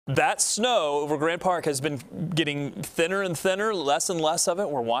That snow over Grant Park has been getting thinner and thinner, less and less of it.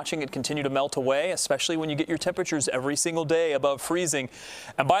 We're watching it continue to melt away, especially when you get your temperatures every single day above freezing.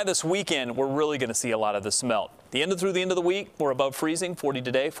 And by this weekend, we're really going to see a lot of this melt. Through the end of the week, we're above freezing, 40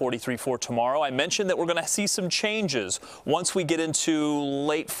 today, 43 for tomorrow. I mentioned that we're going to see some changes once we get into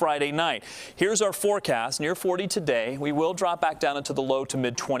late Friday night. Here's our forecast, near 40 today. We will drop back down into the low to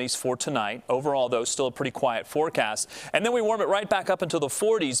mid 20s for tonight. Overall, though, still a pretty quiet forecast. And then we warm it right back up into the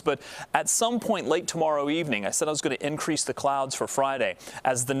 40s. But at some point late tomorrow evening, I said I was going to increase the clouds for Friday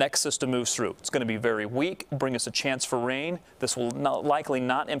as the next system moves through. It's going to be very weak, bring us a chance for rain. This will likely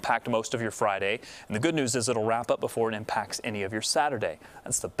not impact most of your Friday. And the good news is it'll wrap up before it impacts any of your Saturday.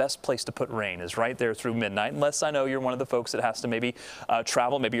 That's the best place to put rain, is right there through midnight, unless I know you're one of the folks that has to maybe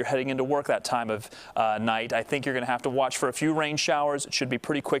travel. Maybe you're heading into work that time of night. I think you're going to have to watch for a few rain showers. It should be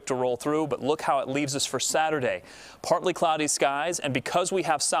pretty quick to roll through, but look how it leaves us for Saturday. Partly cloudy skies, and because we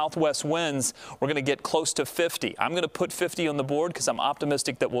have southwest winds, we're going to get close to 50. I'm going to put 50 on the board because I'm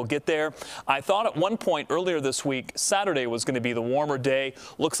optimistic that we'll get there. I thought at one point earlier this week, Saturday was going to be the warmer day.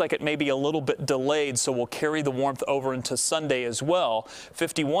 Looks like it may be a little bit delayed, so we'll carry the warmth over into Sunday as well.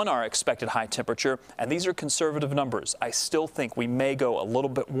 51 our expected high temperature, and these are conservative numbers. I still think we may go a little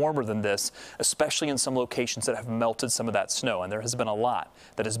bit warmer than this, especially in some locations that have melted some of that snow, and there has been a lot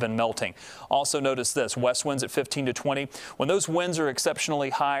that has been melting. Also notice this, west winds at 15 to 20. When those winds are exceptionally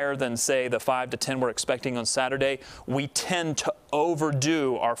higher than, say, the 5 to 10 we're expecting on Saturday, we tend to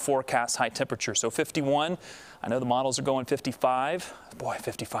overdo our forecast high temperature. So 51, I know the models are going 55. Boy,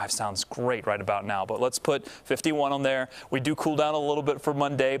 55 sounds great right about now, but let's put 51 on there. We do cool down a little bit for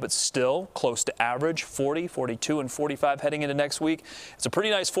Monday, but still close to average, 40, 42, and 45 heading into next week. It's a pretty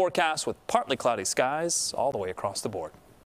nice forecast with partly cloudy skies all the way across the board.